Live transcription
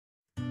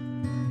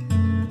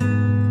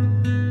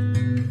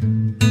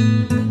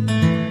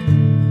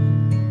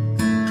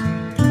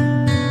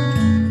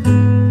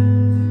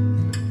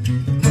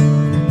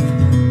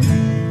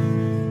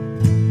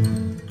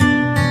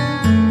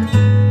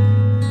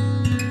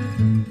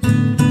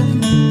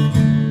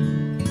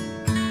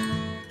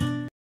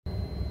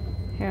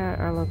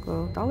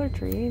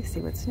tree, see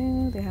what's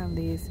new. They have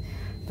these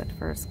but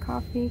first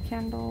coffee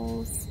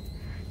candles.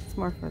 It's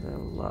more for the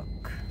look.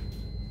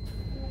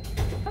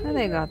 And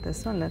they got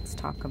this one. Let's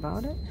talk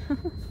about it.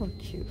 So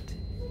cute.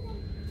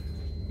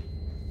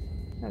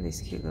 They have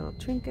these cute little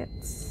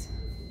trinkets.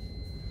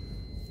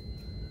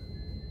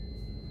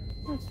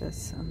 With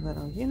this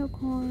little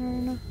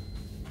unicorn.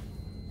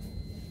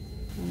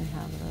 And they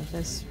have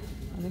this,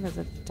 I think it's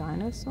a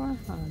dinosaur.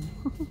 I don't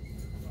know.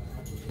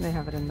 They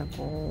have it in the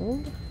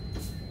gold.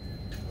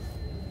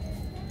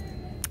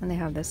 And they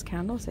have this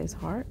candle, says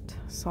heart,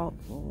 salt,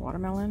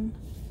 watermelon.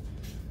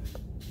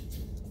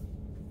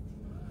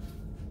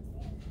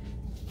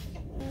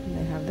 And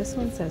they have this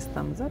one, says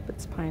thumbs up.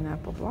 It's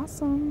pineapple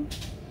blossom.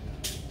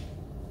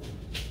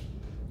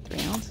 3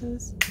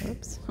 ounces.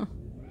 Oops.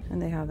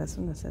 And they have this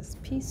one that says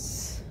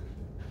peace.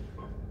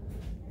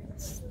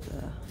 It's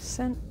the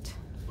scent.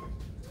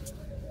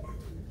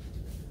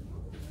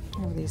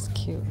 They have these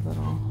cute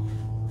little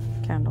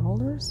candle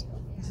holders.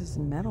 This is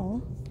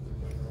metal.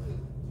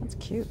 That's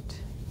cute.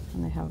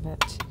 And they have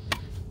it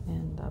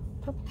in the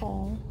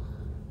purple.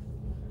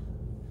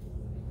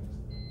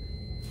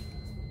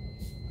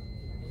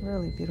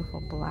 Really beautiful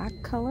black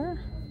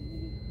color.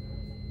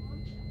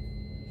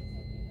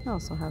 I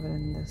also have it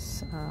in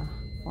this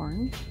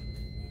orange.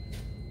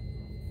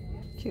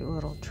 Cute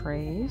little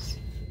trays.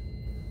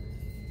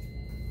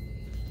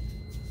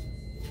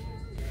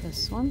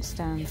 This one,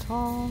 stand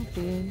tall,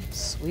 be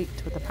sweet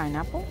with a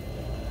pineapple.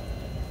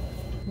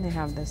 And they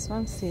have this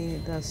one, see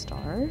the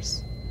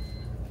stars.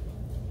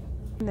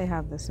 And they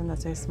have this one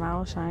that says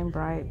smile, shine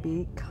bright,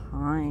 be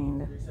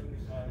kind.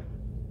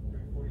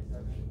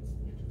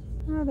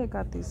 Oh, they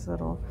got these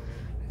little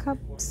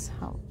cups.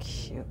 How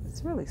cute.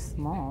 It's really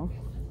small,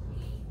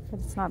 but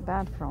it's not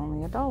bad for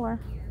only $1.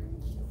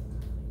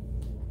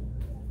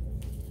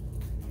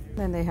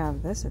 Then they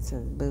have this, it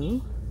says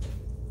Boo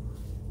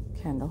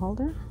candle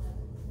holder.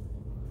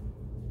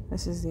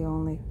 This is the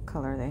only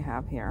color they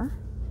have here.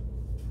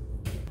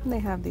 And they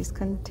have these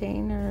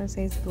containers,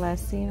 says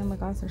blessing. Oh my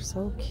gosh, they're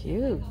so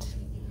cute.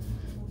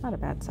 Not a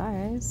bad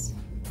size.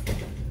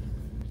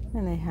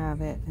 And they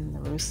have it in the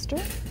rooster.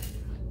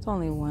 It's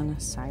only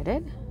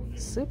one-sided.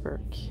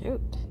 Super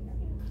cute.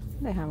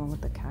 They have one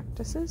with the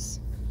cactuses.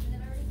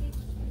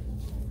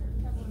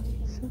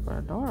 Super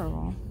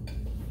adorable.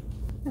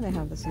 And they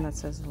have this one that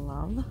says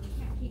love.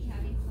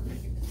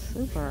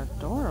 Super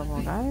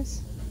adorable,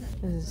 guys.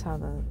 This is how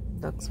the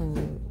looks when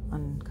you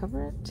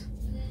uncover it.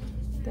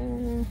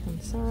 There,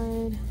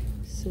 inside.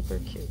 Super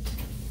cute.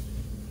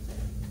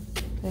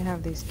 They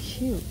have these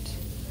cute,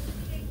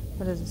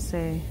 what does it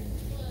say?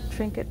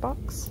 Trinket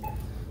box.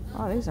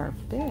 Oh, these are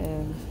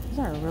big. These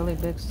are a really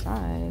big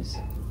size.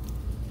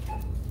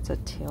 It's a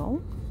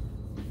teal.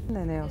 And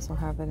then they also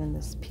have it in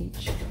this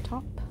peach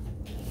top.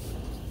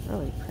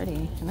 Really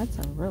pretty, and that's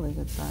a really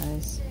good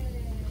size.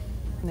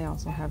 And they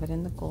also have it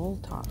in the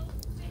gold top.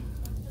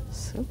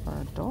 Super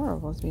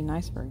adorable. It'd be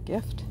nice for a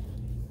gift.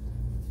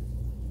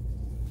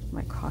 Oh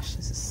my gosh,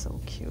 this is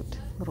so cute.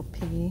 Little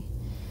piggy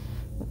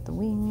with the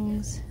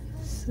wings.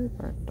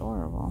 Super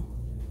adorable.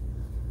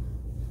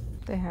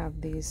 They have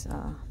these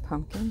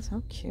pumpkins.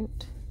 How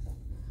cute.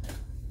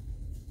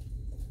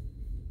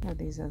 They have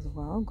these as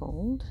well,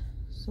 gold.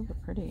 Super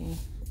pretty.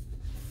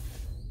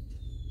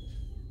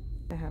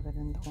 They have it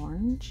in the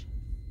orange.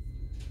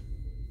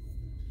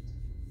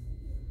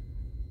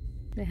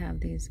 They have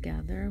these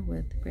gather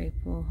with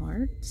grateful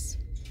hearts.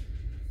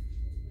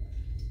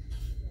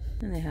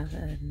 And they have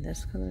it in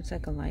this color. It's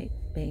like a light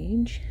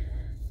beige.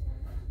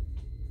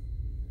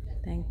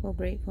 Thankful,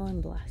 grateful,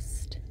 and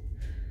blessed.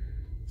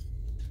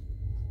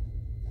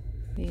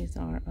 These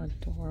are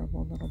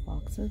adorable little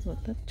boxes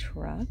with the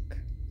truck.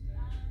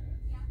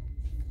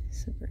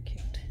 Super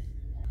cute.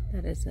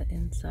 That is the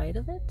inside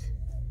of it.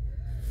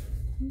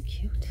 How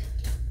cute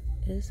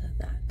is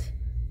that?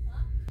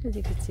 As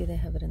you can see, they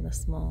have it in the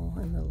small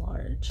and the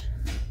large.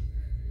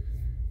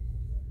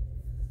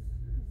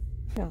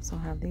 They also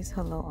have these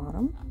Hello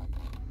Autumn.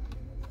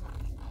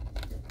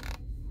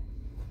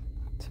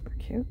 Super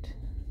cute.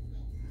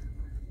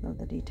 Love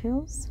the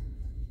details.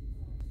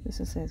 This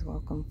just says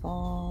Welcome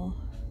Fall.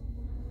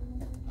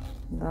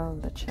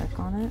 Love the check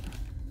on it.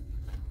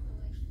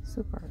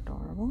 Super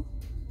adorable.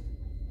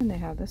 And they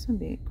have this one,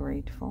 Be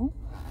Grateful,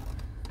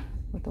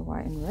 with the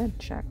white and red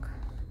check.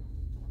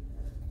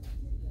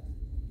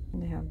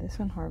 And they have this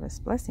one,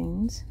 Harvest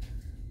Blessings.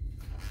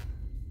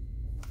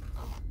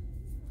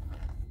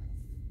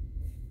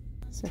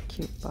 It's a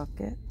cute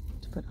bucket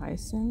to put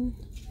ice in.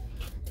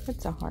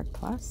 It's a hard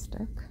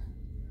plastic.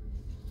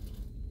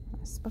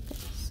 Nice bucket.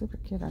 Super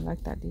cute. I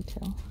like that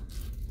detail.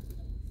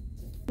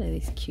 They have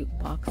these cute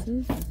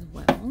boxes as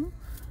well.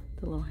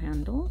 The little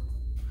handle.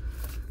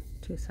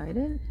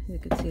 Two-sided. You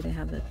can see they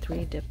have the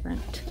 3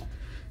 different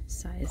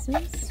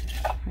sizes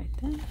right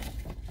there.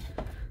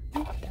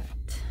 Like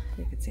that.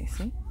 You can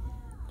see.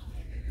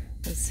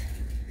 It's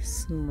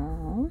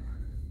small,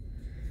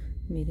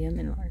 medium,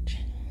 and large.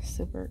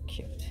 Super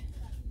cute.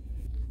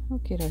 How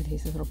cute are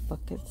these little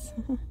buckets?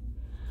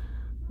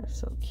 They're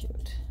so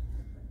cute.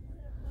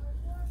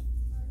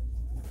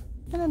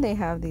 And then they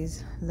have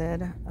these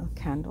LED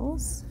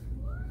candles.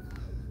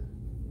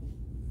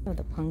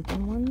 The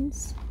pumpkin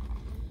ones.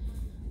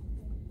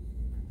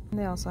 And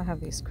they also have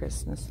these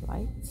Christmas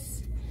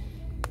lights.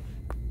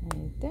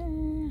 Right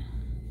there.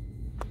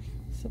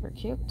 Super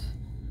cute.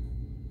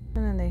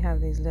 And then they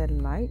have these LED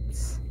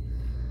lights.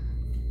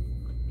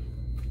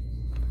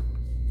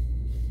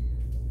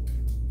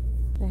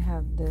 They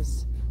have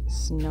this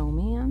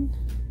snowman.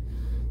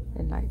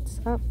 It lights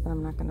up, but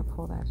I'm not going to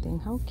pull that thing.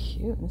 How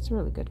cute. It's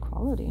really good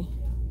quality.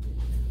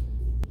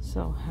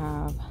 So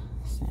have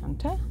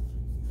Santa.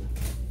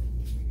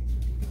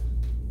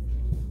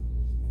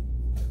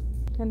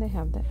 And they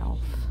have the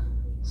elf.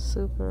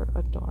 Super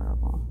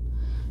adorable.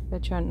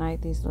 Bet you at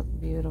night these look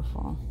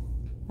beautiful.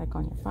 Like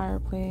on your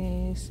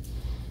fireplace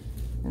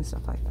and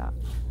stuff like that.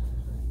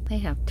 They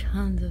have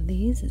tons of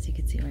these, as you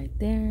can see right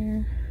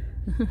there.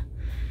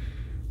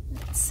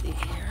 Let's see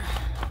here.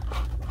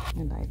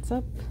 It lights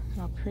up.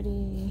 How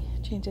pretty.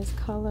 Changes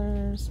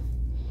colors.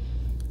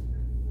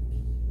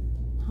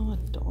 How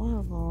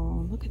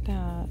adorable. Look at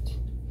that.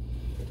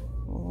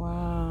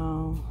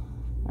 Wow.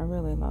 I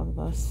really love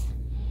this.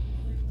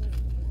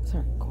 These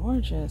are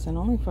gorgeous. And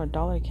only for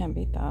 $1 you can't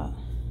beat that.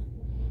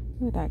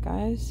 Look at that,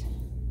 guys.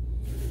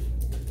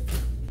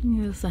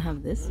 You also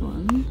have this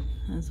one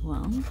as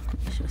well.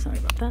 Sorry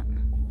about that.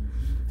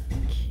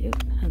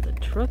 Cute. Has a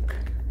truck.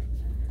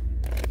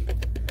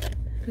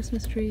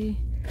 Christmas tree.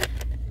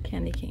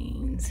 Candy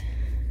canes.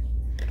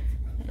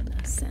 And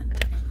a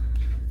Santa.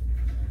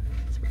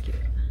 Super cute.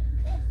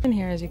 And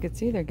here, as you can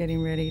see, they're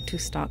getting ready to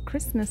stock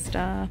Christmas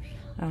stuff.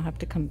 I'll have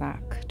to come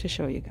back to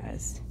show you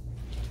guys.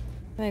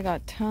 They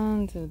got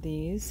tons of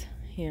these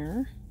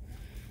here.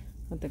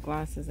 With the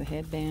glasses, the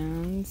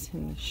headbands,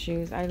 and the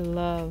shoes. I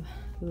love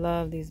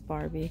these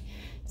Barbie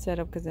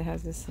setup because it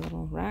has this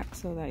little rack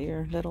so that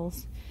your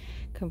littles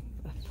can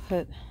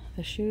put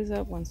the shoes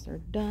up once they're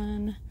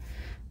done.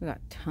 We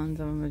got tons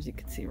of them, as you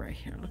can see right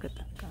here. Look at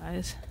that,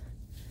 guys.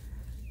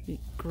 Be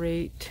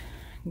great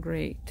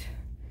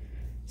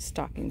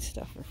stocking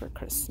stuffer for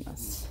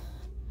Christmas.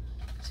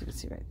 As you can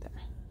see right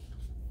there.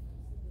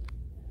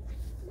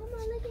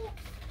 Mama, look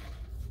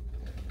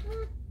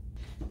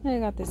at. I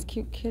got this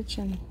cute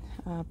kitchen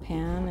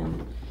pan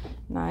and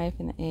knife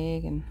and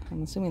egg, and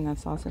I'm assuming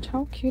that's sausage.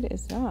 How cute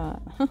is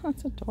that?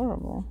 That's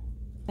adorable.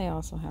 They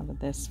also have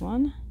this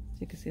one.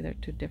 As you can see, there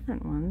are two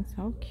different ones.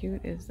 How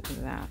cute is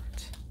that?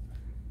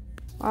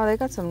 Wow, they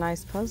got some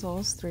nice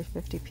puzzles.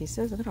 350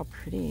 pieces. Look at how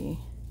pretty.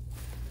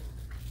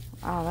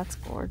 Wow, that's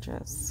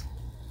gorgeous.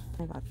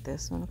 I got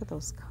this one. Look at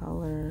those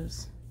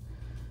colors.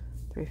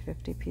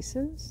 350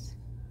 pieces.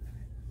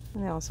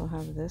 And they also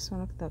have this one.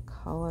 Look at the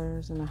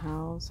colors in the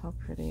house. How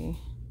pretty.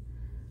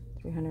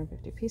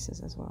 350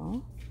 pieces as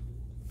well.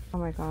 Oh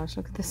my gosh,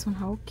 look at this one.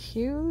 How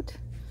cute.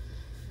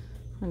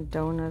 And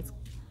donuts.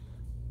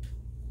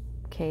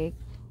 Cake.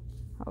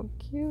 How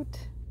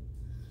cute.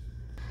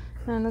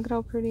 And look at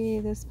how pretty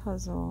this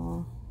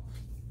puzzle.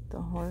 The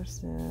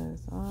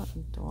horses. Oh,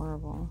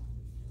 adorable.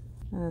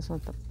 And this one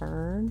with the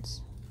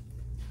birds.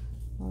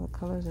 Oh, the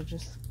colors are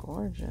just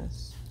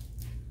gorgeous.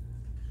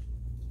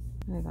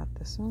 And they got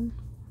this one.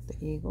 The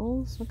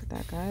eagles. Look at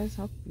that, guys.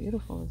 How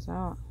beautiful is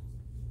that?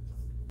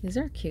 These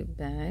are cute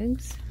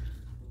bags.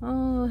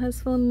 Oh, it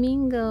has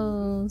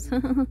flamingos.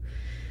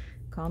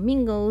 Call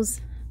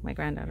mingos. My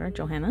granddaughter,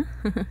 Johanna,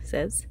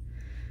 says.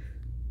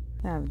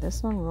 I have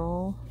this one.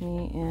 Roll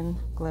me in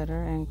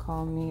glitter and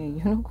call me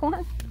a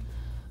unicorn.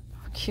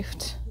 How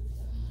cute.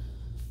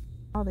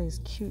 All these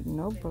cute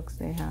notebooks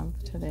they have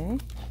today.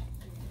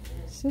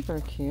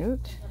 Super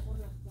cute.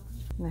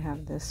 And they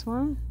have this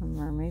one. A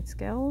mermaid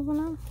scale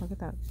one. Look at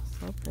that.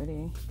 So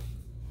pretty.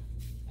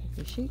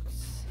 50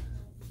 sheets.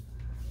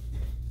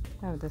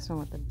 I have this one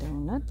with the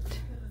donut.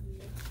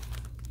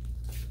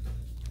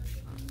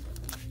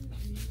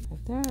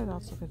 Right there, it's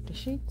also 50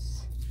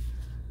 sheets.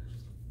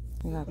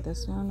 We got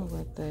this one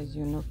with the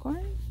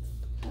unicorn.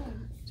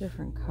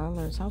 Different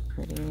colors, how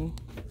pretty.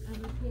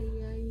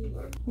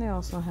 They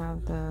also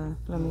have the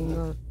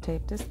flamingo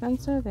tape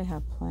dispenser. They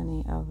have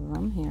plenty of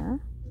them here.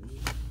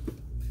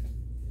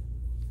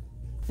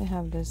 They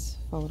have this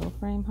photo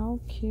frame, how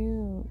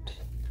cute.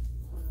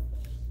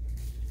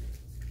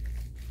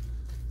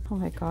 Oh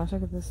my gosh,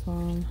 look at this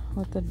one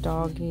with the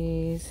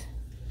doggies.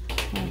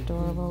 How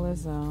adorable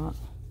is that?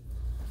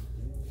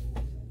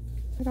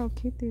 Look at how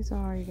cute these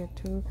are. You get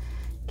two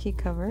key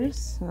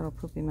covers, little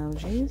poop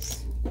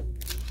emojis.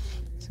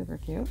 Super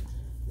cute.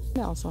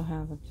 They also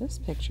have this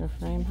picture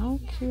frame. How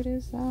cute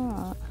is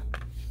that?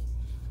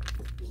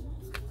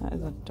 That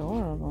is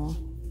adorable.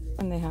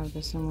 And they have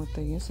this one with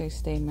the you say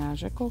stay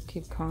magical,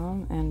 keep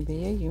calm, and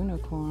be a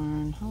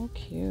unicorn. How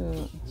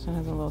cute. So it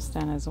has a little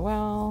stand as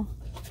well.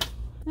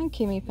 And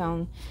Kimmy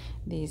found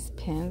these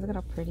pins. Look at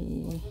how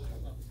pretty.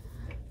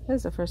 This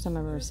is the first time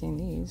I've ever seen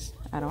these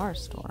at our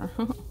store.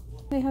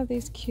 They have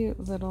these cute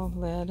little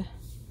LED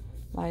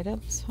light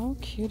ups. How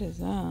cute is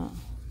that?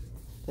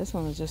 This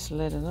one was just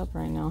lit it up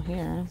right now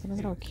here. Look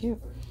at how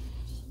cute.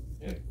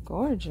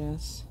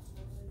 Gorgeous.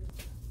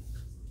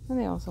 And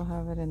they also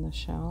have it in the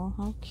shell.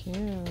 How cute.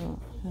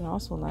 It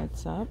also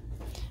lights up.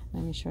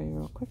 Let me show you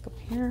real quick up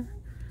here.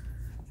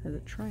 It says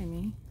it try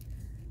me.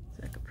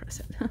 So I can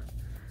press it. How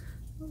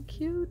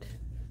cute.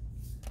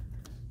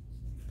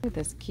 Look at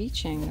this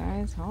keychain,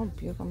 guys. How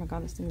beautiful. Oh my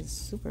god, this thing is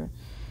super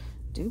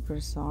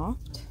duper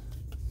soft.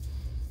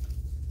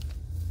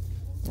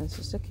 That's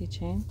just a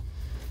keychain.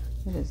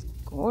 It is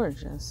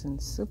gorgeous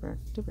and super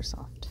duper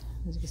soft.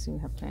 As you can see, we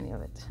have plenty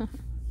of it.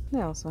 They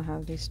also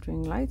have these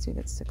string lights. You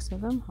get 6 of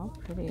them. How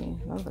pretty.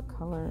 Love the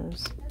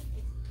colors.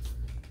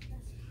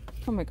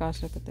 Oh my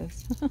gosh, look at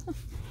this.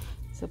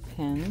 It's a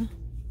pin.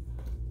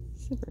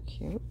 Super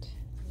cute.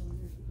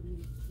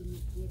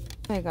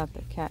 I got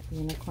the cat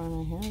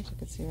unicorn right here, as you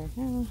can see right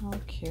here. How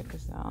cute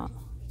is that?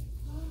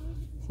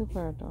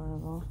 Super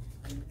adorable.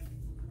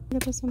 Look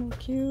at this one, how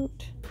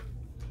cute.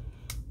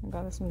 Oh my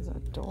god, this one's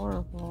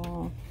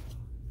adorable.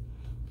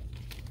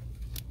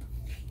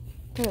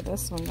 Look at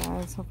this one,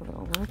 guys. Hopefully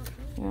it'll work.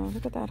 Yeah,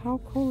 look at that. How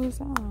cool is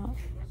that?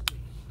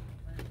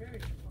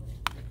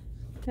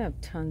 They have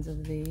tons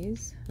of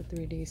these, the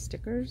 3D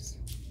stickers.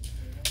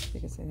 You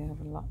can see they have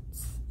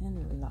lots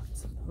and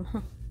lots of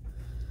them.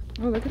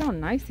 Oh, look at how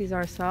nice these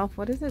are.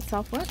 What is it?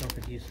 What?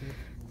 Self-adhesive.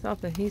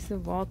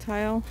 Self-adhesive wall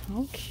tile.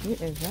 How cute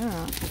is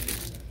that?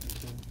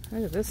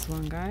 Look at this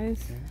one,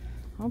 guys.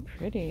 How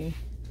pretty.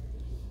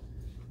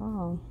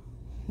 Oh.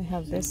 They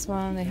have this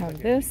one, they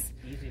have this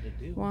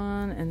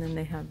one, and then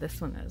they have this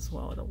one as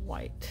well, the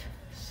white.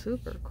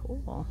 Super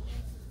cool.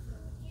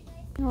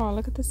 Oh,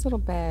 look at this little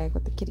bag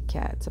with the kitty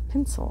cat. It's a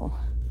pencil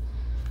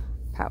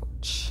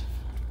pouch.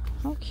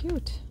 How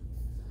cute.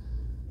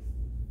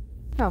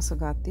 I also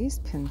got these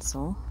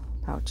pencil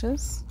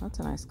pouches. That's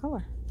a nice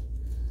color.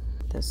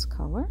 This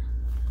color.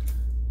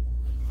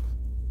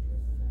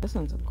 This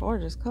one's a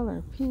gorgeous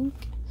color.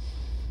 Pink,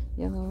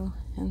 yellow,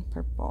 and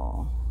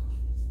purple.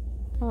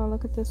 Oh,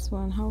 look at this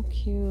one. How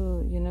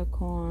cute.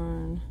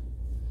 Unicorn.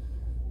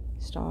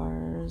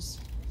 Stars.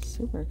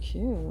 Super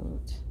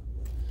cute.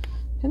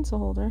 Pencil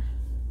holder.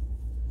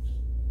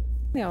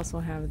 They also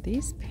have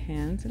these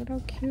pens. Look at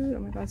how cute. Oh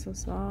my god, so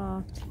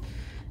soft.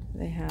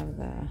 They have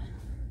the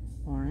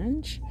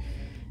orange.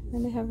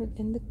 And they have it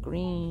in the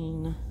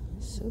green.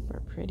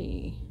 Super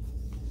pretty.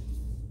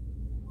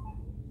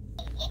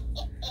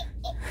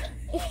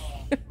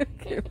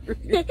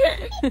 Kimberly.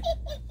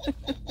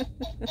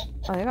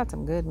 Oh, they got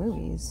some good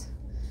movies.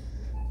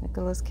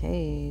 Nicolas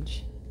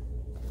Cage.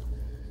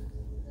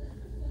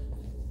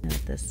 They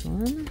have this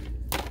one.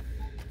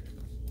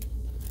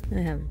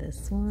 They have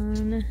this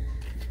one.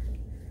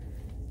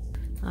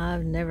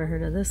 I've never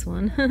heard of this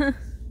one.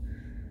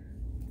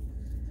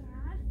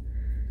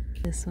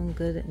 This one,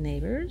 Good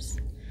Neighbors.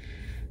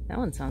 That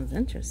one sounds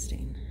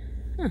interesting.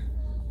 Huh.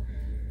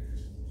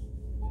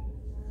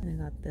 I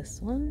got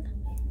this one.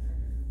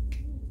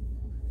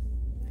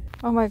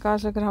 Oh my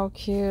gosh, look at how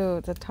cute.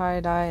 It's a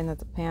tie-dye and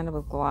it's a panda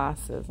with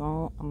glasses.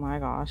 Oh my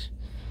gosh.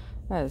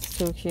 That is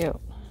too cute.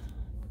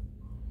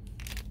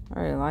 I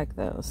really like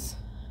those.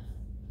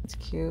 It's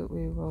cute.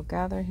 We will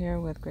gather here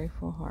with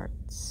grateful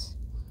hearts.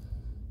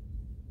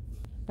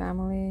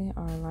 Family,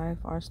 our life,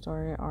 our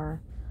story,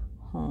 our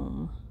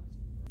home.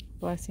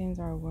 Blessings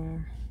are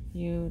where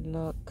you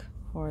look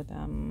for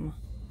them.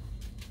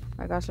 Oh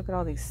my gosh, look at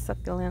all these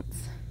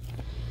succulents.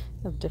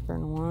 They have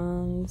different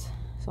ones.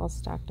 It's all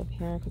stacked up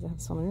here because I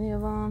have so many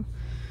of them.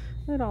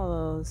 Look at all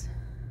those.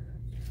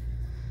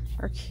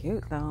 They're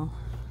cute though.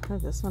 Look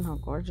at this one, how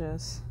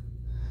gorgeous.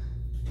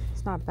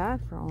 It's not bad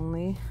for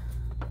only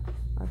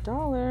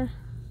 $1.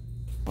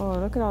 Oh,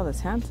 look at all this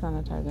hand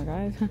sanitizer,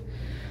 guys.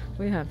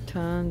 We have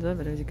tons of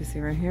it, as you can see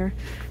right here.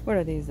 What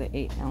are these? The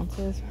 8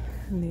 ounces.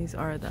 And these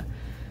are the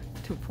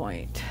 2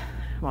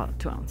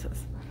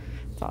 ounces.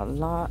 It's a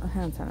lot of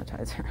hand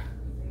sanitizer.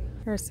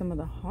 Here are some of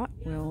the Hot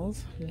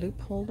Wheels loop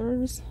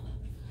holders.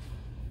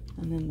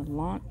 And then the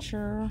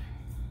launcher.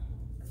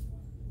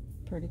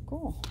 Pretty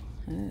cool.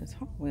 And it is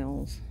Hot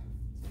Wheels.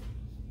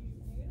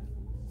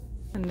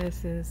 And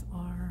this is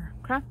our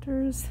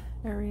crafters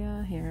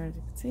area here, as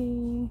you can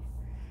see.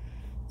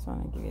 Just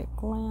want to give you a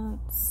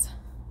glance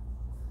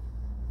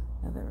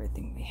of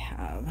everything we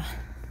have.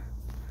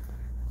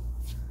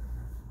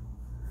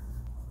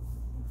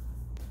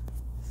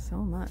 So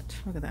much.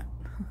 Look at that.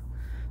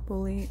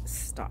 Fully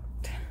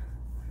stocked.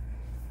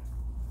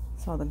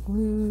 It's all the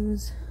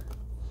glues.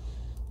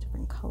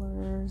 Different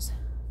colors.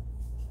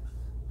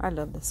 I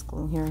love this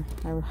glue here.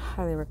 I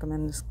highly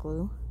recommend this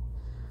glue.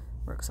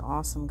 Works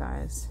awesome,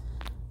 guys.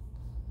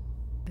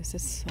 This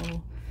is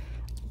so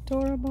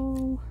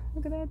adorable.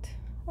 Look at that.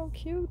 How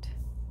cute.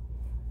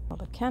 All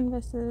the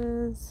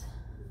canvases.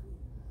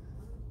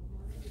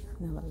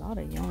 They have a lot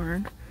of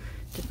yarn.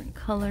 Different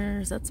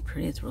colors. That's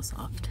pretty. It's real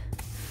soft.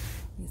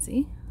 You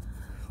see?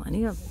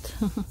 Plenty of it.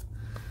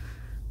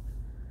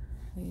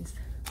 These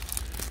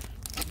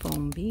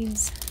foam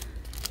beads.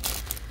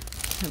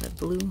 Have it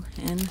blue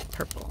and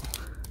purple.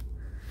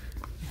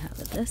 We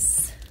have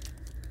this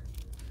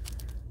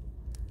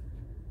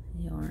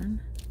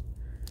yarn.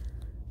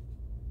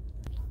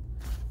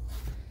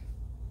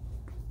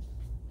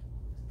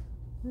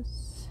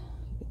 This,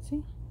 you can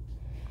see,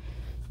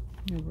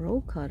 A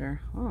roll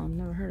cutter. Oh, I've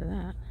never heard of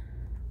that.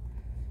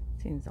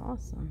 Seems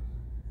awesome.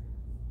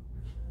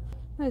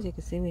 As you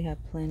can see, we have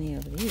plenty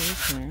of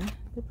these here.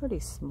 They're pretty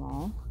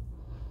small.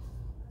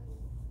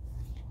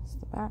 It's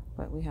the back,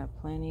 but we have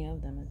plenty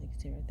of them, as you can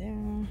see right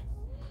there.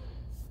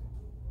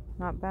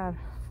 Not bad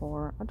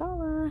for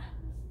 $1.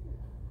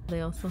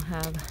 They also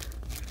have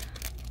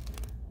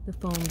the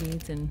foam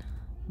beads in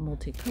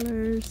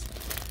multicolors.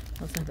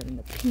 They also have it in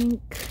the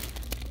pink.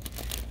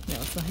 They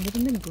also have it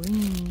in the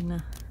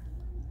green.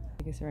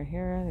 You can see right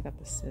here, they got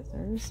the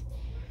scissors.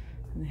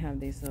 And they have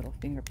these little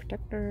finger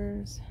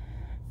protectors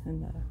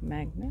and the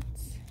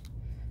magnets.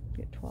 You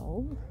get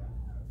 12.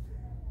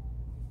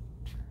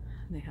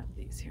 And they have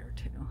these here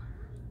too.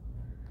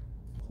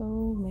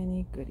 So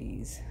many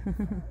goodies.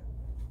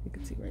 You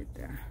can see right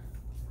there.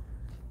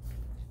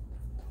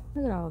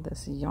 Look at all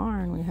this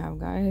yarn we have,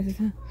 guys.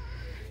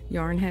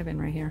 Yarn heaven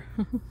right here.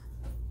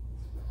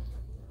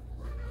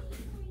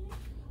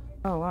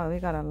 Oh wow, we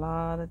got a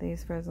lot of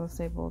these Fresno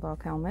State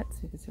Bulldog helmets.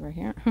 You can see right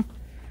here.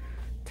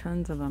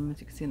 Tons of them,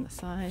 as you can see on the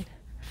side.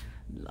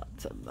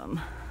 Lots of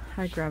them.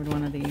 I grabbed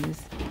one of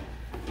these.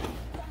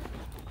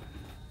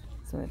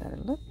 That's the way that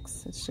it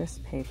looks. It's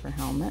just paper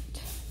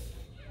helmet.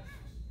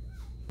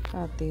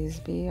 Got these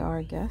Be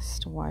Our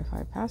Guest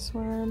Wi-Fi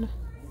password.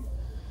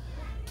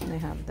 And they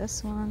have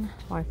this one,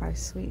 Wi-Fi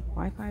Suite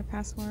Wi-Fi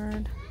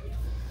password.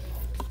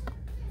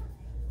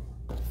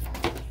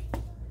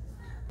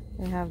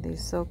 They have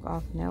these soak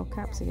off nail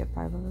caps. You get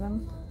 5 of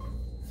them.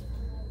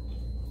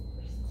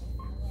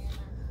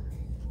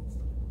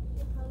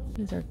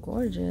 These are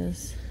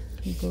gorgeous.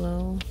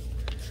 Glow.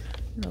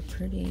 Real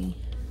pretty.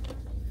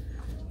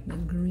 The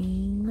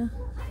green.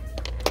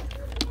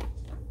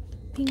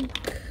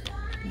 Pink.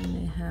 And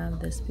they have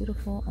this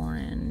beautiful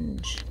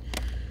orange.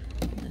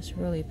 And this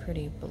really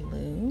pretty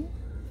blue.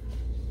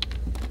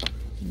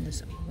 And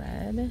this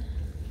red.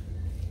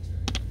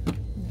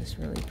 And this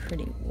really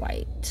pretty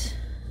white.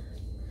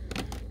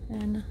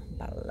 And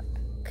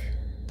black.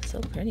 So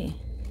pretty.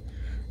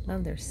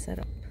 Love their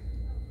setup.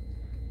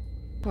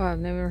 Wow, I've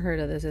never heard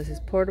of this. This is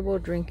portable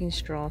drinking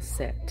straw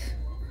set.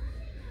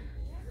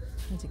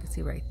 As you can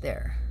see right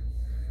there.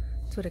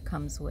 That's what it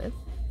comes with.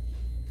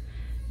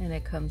 And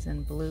it comes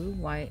in blue,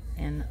 white,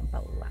 and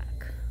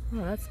black.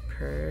 Oh, that's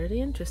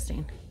pretty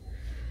interesting.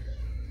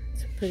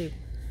 It's a pretty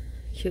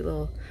cute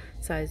little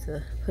size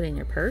to put in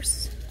your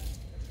purse.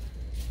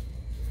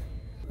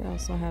 They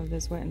also have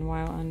this Wet n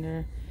Wild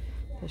under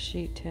the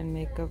sheet 10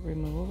 makeup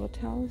removable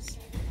towels.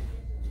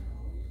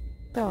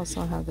 They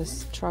also have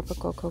this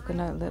tropical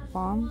coconut lip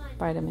balm,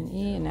 vitamin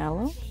E and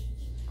aloe.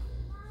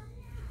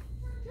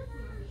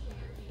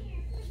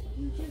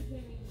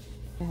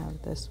 They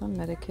have this one,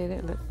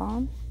 medicated lip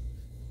balm.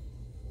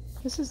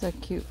 This is a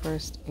cute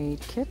first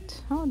aid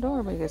kit. How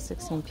adorable, you get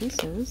 16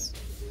 pieces.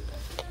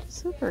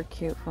 Super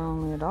cute for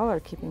only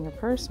 $1, keeping your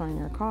purse or in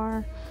your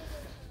car.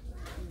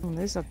 And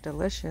these look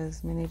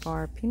delicious, mini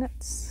bar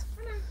peanuts.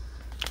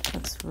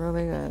 Looks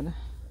really good.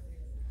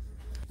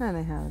 And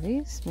they have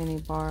these mini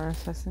bar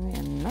sesame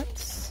and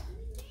nuts.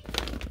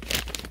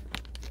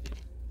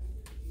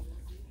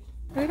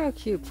 Look at how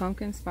cute,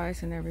 pumpkin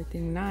spice and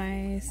everything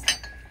nice.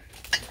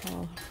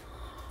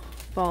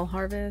 Fall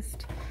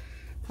harvest.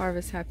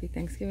 Harvest happy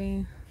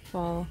Thanksgiving.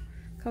 Fall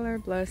color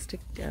blessed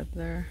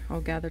together. Oh,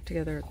 gather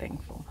together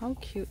thankful. How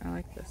cute. I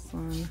like this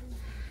one.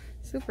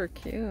 Super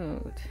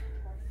cute.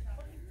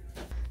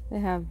 They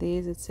have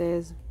these. It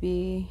says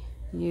be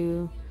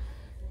you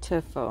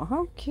beautiful.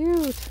 How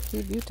cute.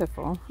 Be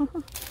beautiful.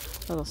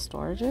 Little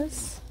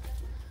storages.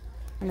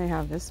 And they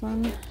have this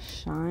one.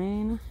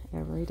 Shine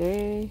every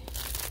day.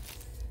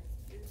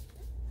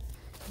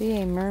 Be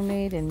a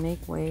mermaid and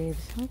make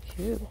waves. How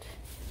cute.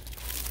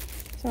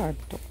 These are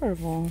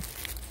adorable.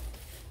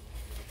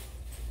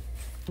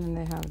 And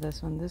they have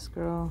this one. This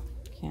girl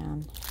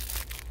can.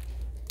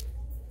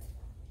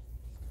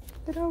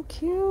 Look how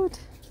cute.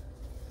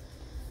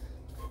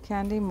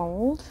 Candy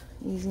mold.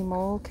 Easy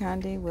mold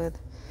candy with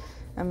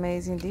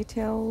amazing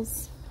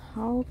details.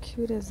 How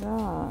cute is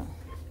that?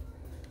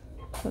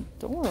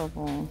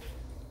 Adorable.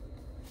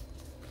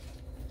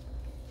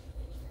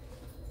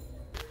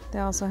 They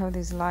also have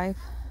these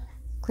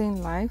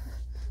Clean Life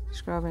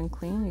Scrub and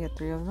Clean. You get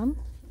 3 of them.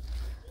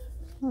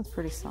 Oh, it's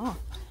pretty soft.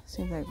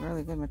 Seems like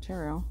really good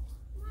material.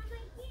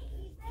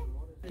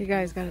 You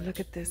guys gotta look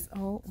at this.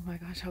 Oh my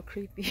gosh, how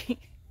creepy.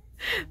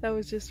 That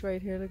was just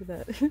right here. Look at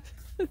that.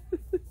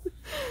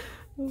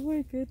 Oh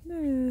my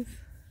goodness.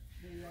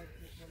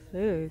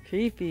 So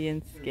creepy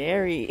and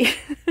scary.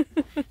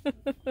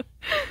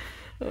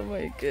 Oh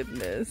my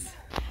goodness.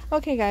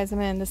 Okay guys, I'm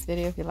gonna end this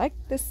video. If you like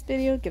this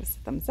video, give us a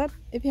thumbs up.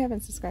 If you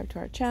haven't subscribed to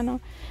our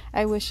channel,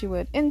 I wish you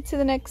would. Until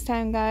the next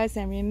time guys,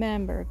 and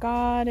remember,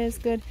 God is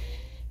good.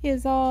 He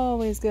is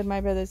always good,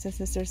 my brothers and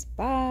sisters.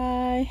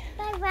 Bye.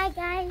 Bye bye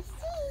guys.